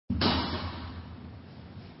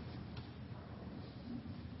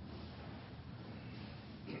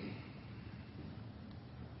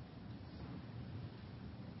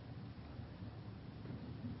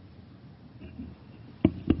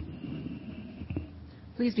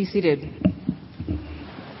Please be seated.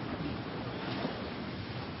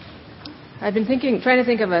 I've been trying to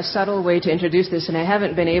think of a subtle way to introduce this, and I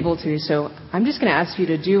haven't been able to, so I'm just going to ask you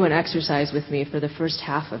to do an exercise with me for the first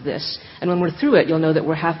half of this. And when we're through it, you'll know that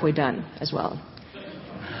we're halfway done as well.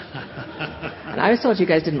 And I was told you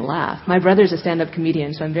guys didn't laugh. My brother's a stand-up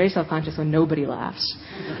comedian, so I'm very self-conscious when nobody laughs.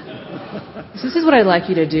 So this is what I'd like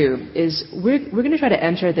you to do, is we're going to try to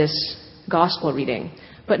enter this gospel reading,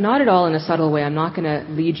 but not at all in a subtle way. I'm not going to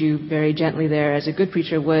lead you very gently there as a good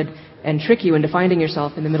preacher would and trick you into finding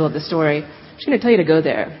yourself in the middle of the story. I'm just going to tell you to go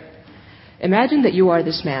there. Imagine that you are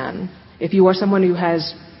this man. If you are someone who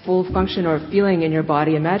has full function or feeling in your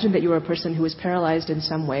body, imagine that you are a person who is paralyzed in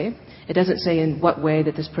some way. It doesn't say in what way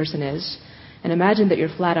that this person is. And imagine that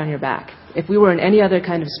you're flat on your back. If we were in any other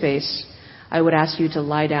kind of space, I would ask you to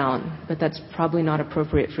lie down, but that's probably not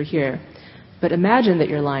appropriate for here. But imagine that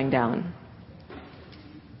you're lying down.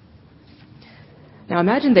 Now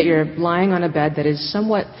imagine that you're lying on a bed that is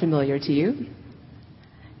somewhat familiar to you,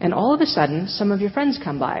 and all of a sudden, some of your friends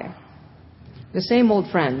come by. The same old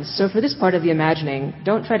friends. So for this part of the imagining,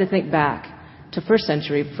 don't try to think back to first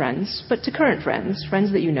century friends, but to current friends,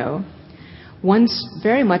 friends that you know. Ones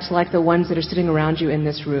very much like the ones that are sitting around you in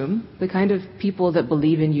this room, the kind of people that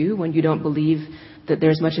believe in you when you don't believe that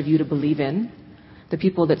there's much of you to believe in, the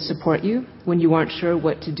people that support you when you aren't sure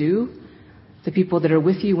what to do, the people that are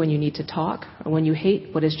with you when you need to talk, or when you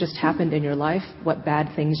hate what has just happened in your life, what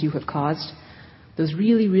bad things you have caused. Those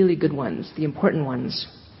really, really good ones, the important ones.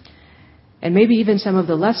 And maybe even some of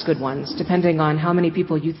the less good ones, depending on how many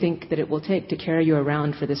people you think that it will take to carry you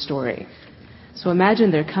around for this story. So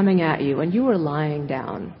imagine they're coming at you, and you are lying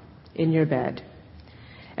down in your bed.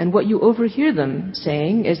 And what you overhear them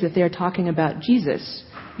saying is that they're talking about Jesus,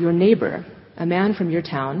 your neighbor, a man from your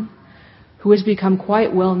town, who has become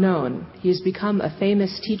quite well known. He has become a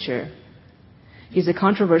famous teacher. He's a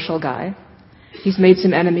controversial guy. He's made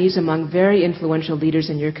some enemies among very influential leaders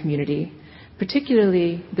in your community,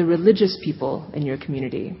 particularly the religious people in your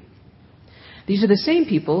community. These are the same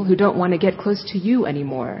people who don't want to get close to you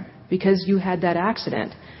anymore because you had that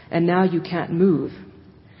accident and now you can't move.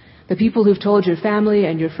 The people who've told your family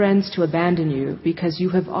and your friends to abandon you because you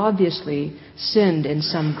have obviously sinned in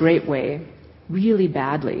some great way, really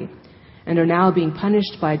badly, and are now being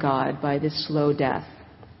punished by God by this slow death.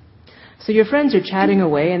 So your friends are chatting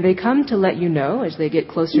away, and they come to let you know, as they get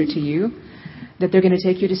closer to you, that they're going to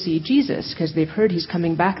take you to see Jesus, because they've heard he's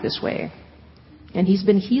coming back this way. And he's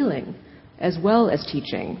been healing, as well as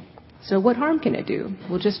teaching. So what harm can it do?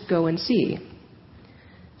 We'll just go and see.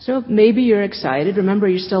 So maybe you're excited. Remember,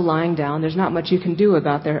 you're still lying down. There's not much you can do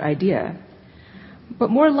about their idea.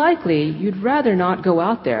 But more likely, you'd rather not go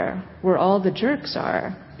out there where all the jerks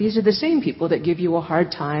are. These are the same people that give you a hard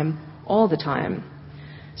time all the time.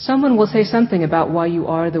 Someone will say something about why you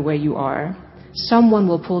are the way you are. Someone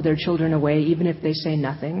will pull their children away even if they say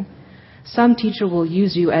nothing. Some teacher will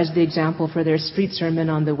use you as the example for their street sermon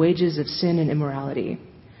on the wages of sin and immorality.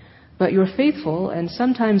 But your faithful and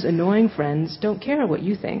sometimes annoying friends don't care what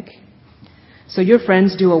you think. So your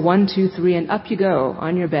friends do a 1, 2, 3, and up you go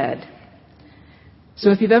on your bed. So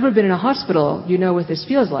if you've ever been in a hospital, you know what this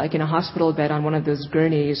feels like, in a hospital bed on one of those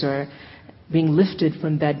gurneys or being lifted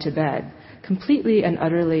from bed to bed, completely and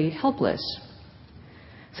utterly helpless.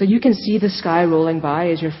 So you can see the sky rolling by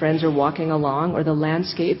as your friends are walking along, or the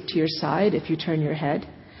landscape to your side if you turn your head.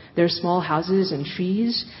 There are small houses and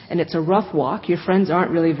trees, and it's a rough walk. Your friends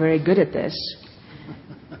aren't really very good at this.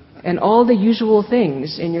 And all the usual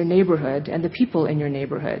things in your neighborhood and the people in your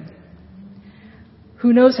neighborhood.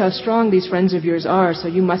 Who knows how strong these friends of yours are, so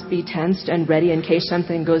you must be tensed and ready in case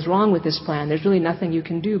something goes wrong with this plan. There's really nothing you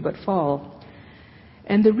can do but fall.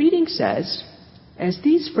 And the reading says, as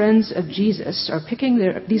these friends of Jesus are picking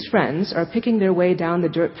their way down the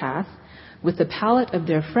dirt path with the pallet of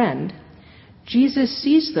their friend, Jesus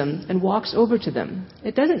sees them and walks over to them.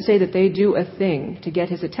 It doesn't say that they do a thing to get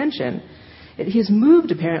his attention. He's moved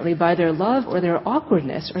apparently by their love or their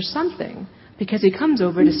awkwardness or something, because he comes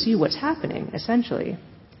over to see what's happening, essentially.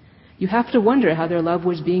 You have to wonder how their love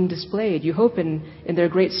was being displayed. You hope in their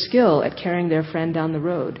great skill at carrying their friend down the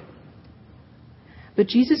road. But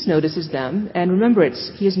Jesus notices them, and remember,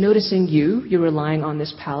 he is noticing you. You're relying on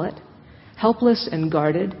this pallet, helpless and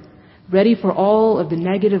guarded, ready for all of the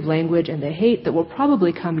negative language and the hate that will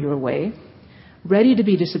probably come your way, ready to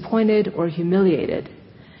be disappointed or humiliated,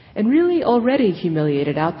 and really already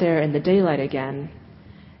humiliated out there in the daylight again.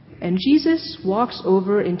 And Jesus walks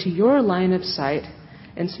over into your line of sight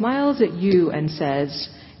and smiles at you and says,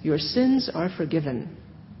 your sins are forgiven.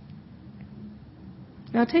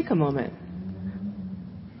 Now take a moment.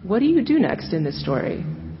 What do you do next in this story?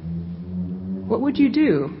 What would you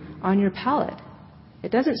do on your pallet? It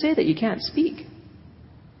doesn't say that you can't speak.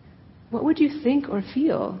 What would you think or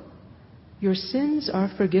feel? Your sins are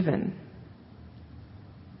forgiven.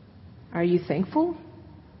 Are you thankful?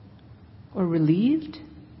 Or relieved?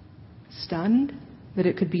 Stunned that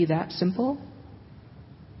it could be that simple?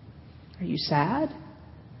 Are you sad?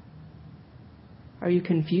 Are you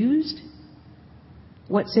confused?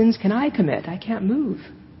 What sins can I commit? I can't move.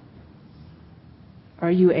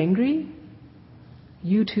 Are you angry?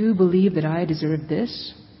 You too believe that I deserve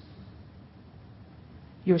this?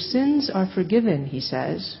 Your sins are forgiven, he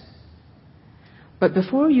says. But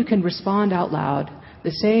before you can respond out loud, the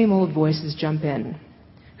same old voices jump in.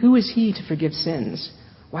 Who is he to forgive sins?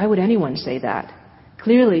 Why would anyone say that?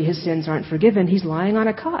 Clearly his sins aren't forgiven. He's lying on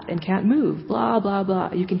a cot and can't move. Blah, blah,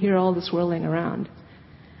 blah. You can hear all the swirling around.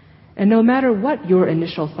 And no matter what your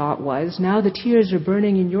initial thought was, now the tears are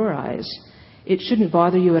burning in your eyes. It shouldn't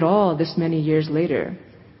bother you at all this many years later.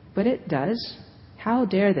 But it does. How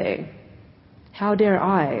dare they? How dare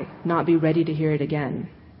I not be ready to hear it again?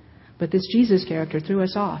 But this Jesus character threw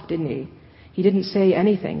us off, didn't he? He didn't say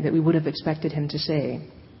anything that we would have expected him to say.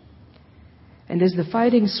 And as the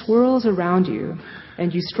fighting swirls around you,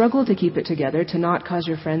 and you struggle to keep it together, to not cause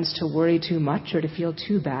your friends to worry too much or to feel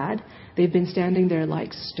too bad, they've been standing there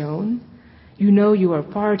like stone. You know you are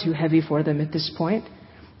far too heavy for them at this point,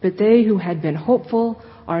 but they who had been hopeful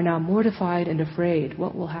are now mortified and afraid.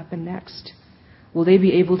 What will happen next? Will they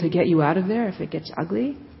be able to get you out of there if it gets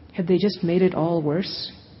ugly? Have they just made it all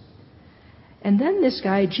worse? And then this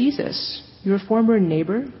guy, Jesus, your former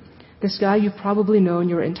neighbor, this guy you've probably known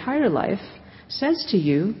your entire life, says to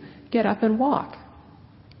you, get up and walk.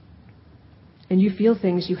 And you feel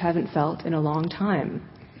things you haven't felt in a long time.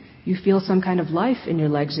 You feel some kind of life in your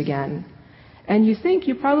legs again. And you think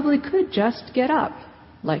you probably could just get up,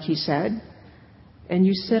 like he said. And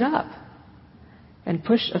you sit up and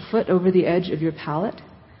push a foot over the edge of your pallet,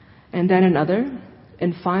 and then another,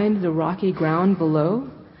 and find the rocky ground below,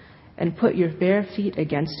 and put your bare feet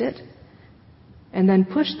against it, and then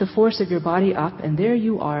push the force of your body up, and there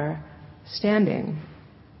you are, standing.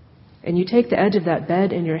 And you take the edge of that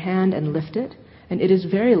bed in your hand and lift it, and it is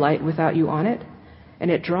very light without you on it,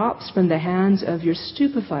 and it drops from the hands of your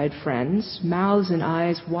stupefied friends, mouths and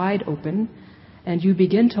eyes wide open, and you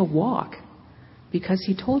begin to walk because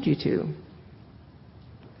he told you to.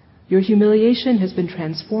 Your humiliation has been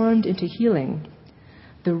transformed into healing.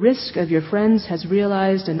 The risk of your friends has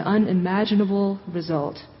realized an unimaginable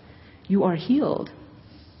result. You are healed.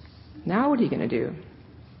 Now what are you going to do?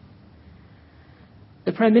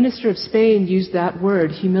 The Prime Minister of Spain used that word,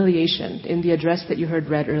 humiliation, in the address that you heard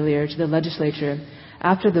read earlier to the legislature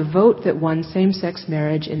after the vote that won same-sex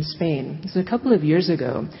marriage in Spain. This was a couple of years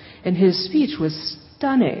ago, and his speech was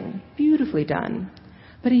stunning, beautifully done.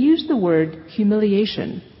 But he used the word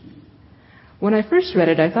humiliation. When I first read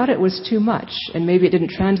it, I thought it was too much, and maybe it didn't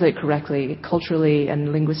translate correctly, culturally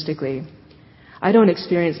and linguistically. I don't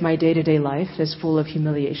experience my day-to-day life as full of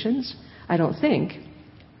humiliations, I don't think.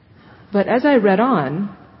 But as I read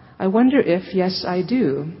on, I wonder if, yes, I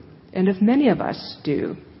do, and if many of us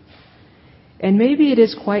do. And maybe it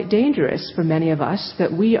is quite dangerous for many of us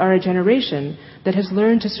that we are a generation that has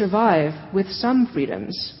learned to survive with some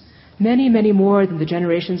freedoms, many, many more than the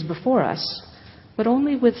generations before us, but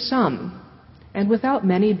only with some, and without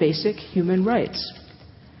many basic human rights.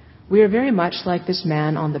 We are very much like this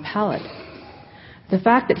man on the pallet. The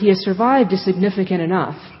fact that he has survived is significant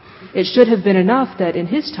enough. It should have been enough that in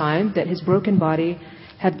his time, that his broken body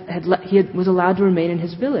was allowed to remain in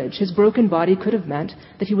his village. His broken body could have meant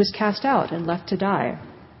that he was cast out and left to die.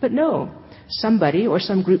 But no, somebody or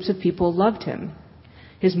some groups of people loved him.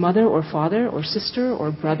 His mother or father or sister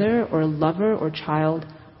or brother or lover or child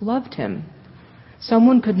loved him.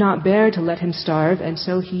 Someone could not bear to let him starve, and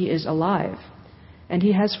so he is alive. And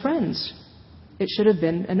he has friends. It should have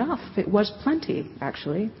been enough. It was plenty,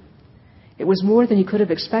 actually. It was more than he could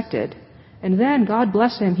have expected. And then, God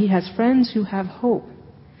bless him, he has friends who have hope.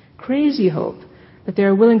 Crazy hope that they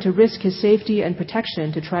are willing to risk his safety and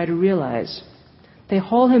protection to try to realize. They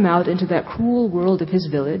haul him out into that cruel world of his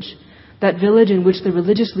village, that village in which the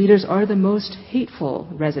religious leaders are the most hateful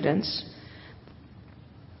residents.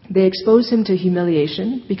 They expose him to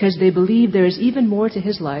humiliation because they believe there is even more to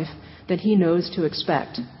his life than he knows to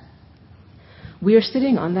expect. We are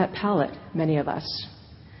sitting on that pallet, many of us.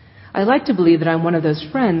 I like to believe that I'm one of those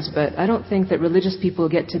friends, but I don't think that religious people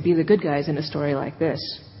get to be the good guys in a story like this.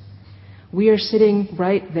 We are sitting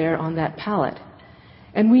right there on that pallet,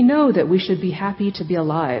 and we know that we should be happy to be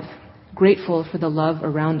alive, grateful for the love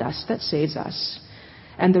around us that saves us,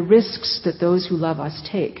 and the risks that those who love us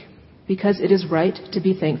take, because it is right to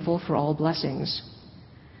be thankful for all blessings.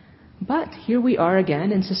 But here we are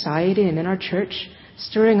again in society and in our church,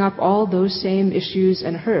 stirring up all those same issues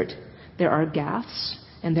and hurt. There are gaffes,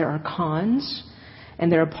 and there are cons,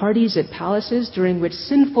 and there are parties at palaces during which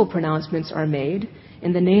sinful pronouncements are made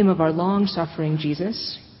in the name of our long-suffering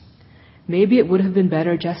Jesus. Maybe it would have been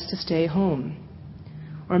better just to stay home.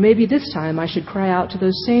 Or maybe this time I should cry out to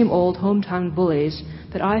those same old hometown bullies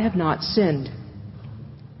that I have not sinned.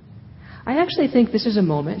 I actually think this is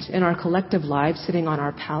a moment in our collective lives sitting on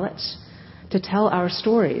our pallets to tell our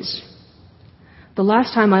stories. The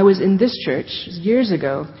last time I was in this church, years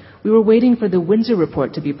ago, we were waiting for the Windsor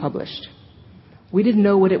Report to be published. We didn't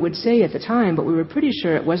know what it would say at the time, but we were pretty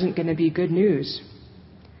sure it wasn't going to be good news.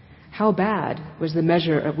 How bad was the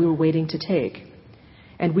measure we were waiting to take?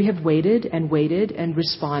 And we have waited and waited and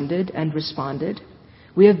responded and responded.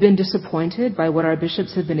 We have been disappointed by what our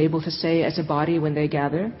bishops have been able to say as a body when they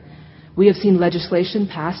gather. We have seen legislation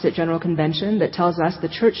passed at General Convention that tells us the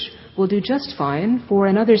church will do just fine for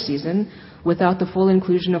another season without the full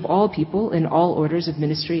inclusion of all people in all orders of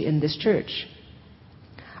ministry in this church.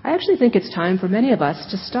 I actually think it's time for many of us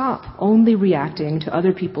to stop only reacting to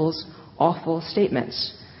other people's awful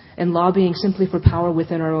statements and lobbying simply for power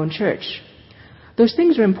within our own church. Those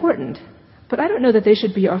things are important, but I don't know that they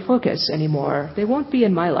should be our focus anymore. They won't be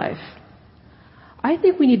in my life. I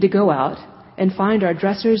think we need to go out and find our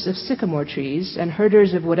dressers of sycamore trees and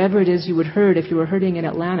herders of whatever it is you would herd if you were herding in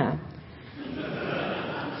Atlanta.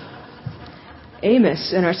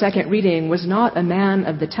 Amos, in our second reading, was not a man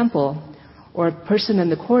of the temple or a person in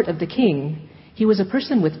the court of the king. He was a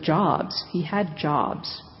person with jobs. He had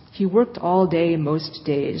jobs. He worked all day most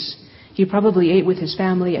days. He probably ate with his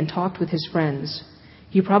family and talked with his friends.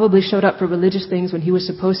 He probably showed up for religious things when he was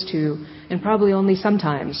supposed to, and probably only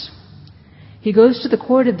sometimes. He goes to the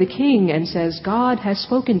court of the king and says, God has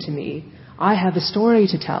spoken to me. I have a story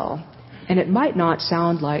to tell. And it might not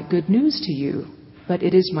sound like good news to you, but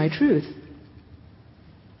it is my truth.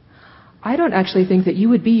 I don't actually think that you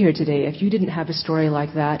would be here today if you didn't have a story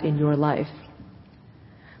like that in your life.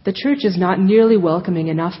 The church is not nearly welcoming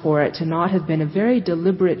enough for it to not have been a very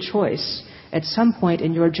deliberate choice at some point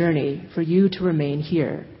in your journey for you to remain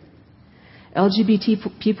here.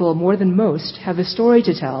 LGBT people, more than most, have a story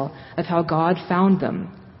to tell of how God found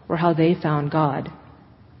them or how they found God.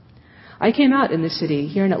 I came out in this city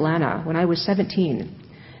here in Atlanta when I was 17.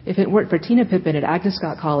 If it weren't for Tina Pippin at Agnes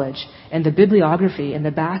Scott College and the bibliography in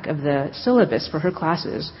the back of the syllabus for her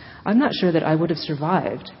classes, I'm not sure that I would have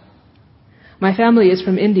survived. My family is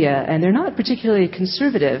from India, and they're not particularly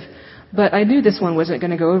conservative, but I knew this one wasn't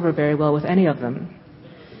going to go over very well with any of them.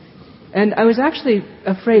 And I was actually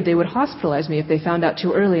afraid they would hospitalize me if they found out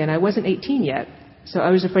too early, and I wasn't 18 yet, so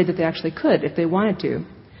I was afraid that they actually could if they wanted to.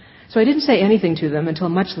 So I didn't say anything to them until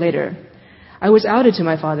much later. I was outed to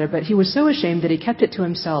my father, but he was so ashamed that he kept it to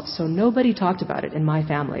himself, so nobody talked about it in my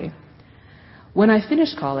family. When I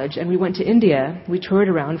finished college and we went to India, we toured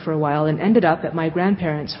around for a while and ended up at my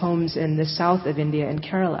grandparents' homes in the south of India in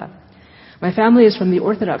Kerala. My family is from the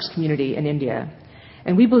Orthodox community in India,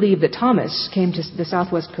 and we believe that Thomas came to the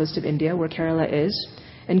southwest coast of India, where Kerala is,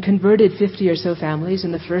 and converted 50 or so families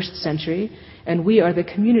in the 1st century, and we are the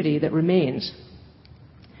community that remains.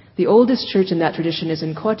 The oldest church in that tradition is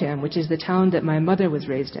in Kottayam, which is the town that my mother was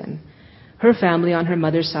raised in. Her family on her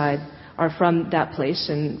mother's side are from that place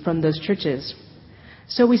and from those churches.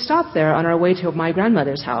 So we stopped there on our way to my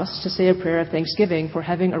grandmother's house to say a prayer of thanksgiving for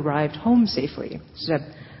having arrived home safely. It's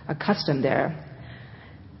a custom there.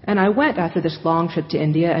 And I went after this long trip to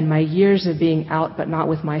India and my years of being out but not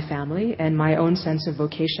with my family and my own sense of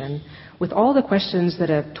vocation with all the questions that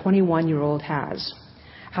a 21-year-old has.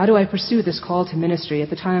 How do I pursue this call to ministry? At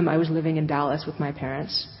the time, I was living in Dallas with my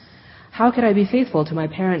parents. How could I be faithful to my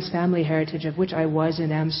parents' family heritage of which I was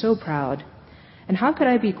and am so proud? And how could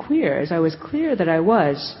I be queer as I was clear that I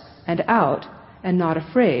was, and out, and not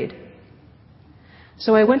afraid?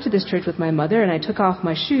 So I went to this church with my mother, and I took off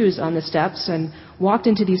my shoes on the steps and walked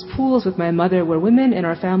into these pools with my mother where women in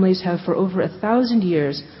our families have for over 1,000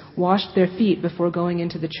 years washed their feet before going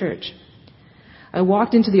into the church. I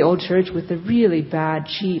walked into the old church with the really bad,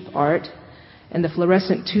 cheap art and the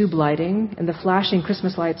fluorescent tube lighting and the flashing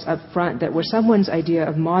Christmas lights up front that were someone's idea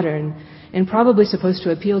of modern and probably supposed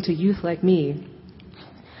to appeal to youth like me.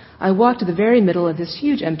 I walked to the very middle of this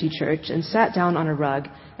huge empty church and sat down on a rug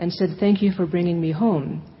and said, "Thank you for bringing me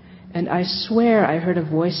home." And I swear I heard a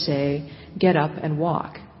voice say, "Get up and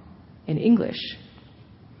walk," in English.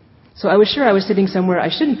 So I was sure I was sitting somewhere I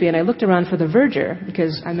shouldn't be, and I looked around for the verger,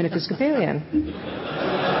 because I'm an Episcopalian.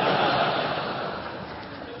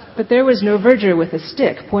 But there was no verger with a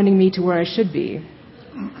stick pointing me to where I should be.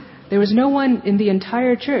 There was no one in the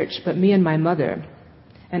entire church but me and my mother.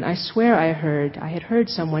 And I swear I had heard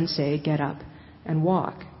someone say, "Get up and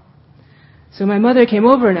walk." So my mother came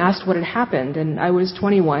over and asked what had happened, and I was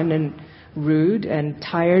 21 and rude and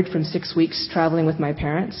tired from 6 weeks traveling with my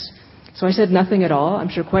parents. So I said nothing at all, I'm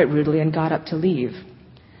sure quite rudely, and got up to leave.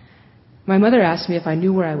 My mother asked me if I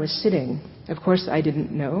knew where I was sitting. Of course, I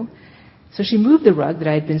didn't know. So she moved the rug that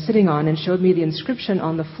I had been sitting on and showed me the inscription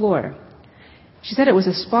on the floor. She said it was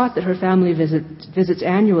a spot that her family visits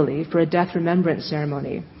annually for a death remembrance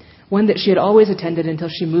ceremony, one that she had always attended until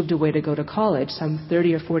she moved away to go to college some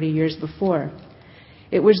 30 or 40 years before.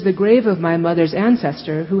 It was the grave of my mother's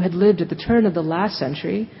ancestor who had lived at the turn of the last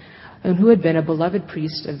century and who had been a beloved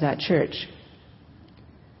priest of that church.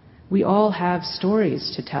 We all have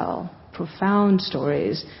stories to tell, profound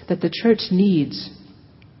stories that the church needs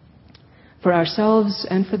for ourselves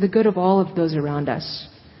and for the good of all of those around us.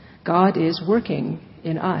 God is working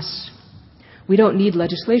in us. We don't need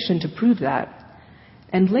legislation to prove that.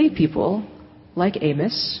 And lay people, like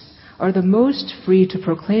Amos, are the most free to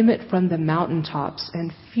proclaim it from the mountaintops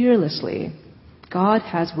and fearlessly. God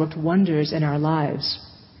has worked wonders in our lives.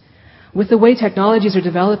 With the way technologies are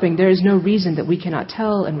developing, there is no reason that we cannot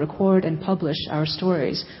tell and record and publish our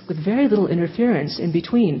stories with very little interference in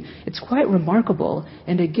between. It's quite remarkable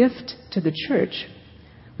and a gift to the church.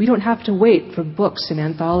 We don't have to wait for books and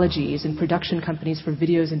anthologies and production companies for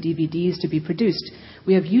videos and DVDs to be produced.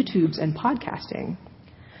 We have YouTubes and podcasting.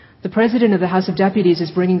 The President of the House of Deputies is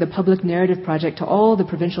bringing the Public Narrative Project to all the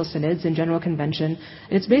provincial synods and General Convention.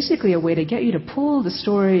 And it's basically a way to get you to pull the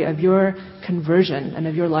story of your conversion and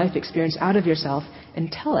of your life experience out of yourself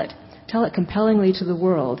and tell it. Tell it compellingly to the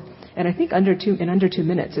world. And I think in under 2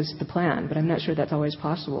 minutes is the plan, but I'm not sure that's always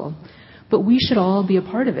possible. But we should all be a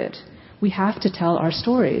part of it. We have to tell our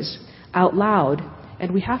stories out loud,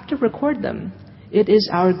 and we have to record them. It is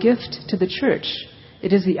our gift to the church.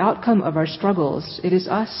 It is the outcome of our struggles. It is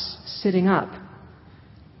us sitting up.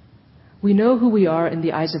 We know who we are in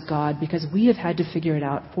the eyes of God because we have had to figure it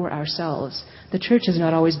out for ourselves. The church has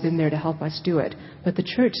not always been there to help us do it, but the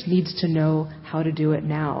church needs to know how to do it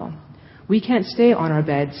now. We can't stay on our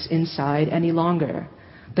beds inside any longer.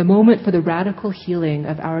 The moment for the radical healing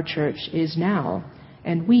of our church is now.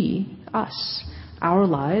 And we, us, our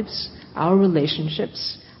lives, our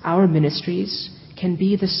relationships, our ministries, can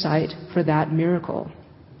be the site for that miracle.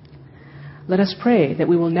 Let us pray that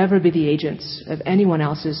we will never be the agents of anyone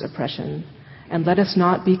else's oppression, and let us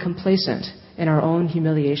not be complacent in our own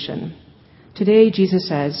humiliation. Today, Jesus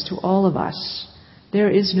says to all of us, "There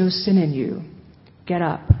is no sin in you. Get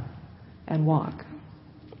up and walk."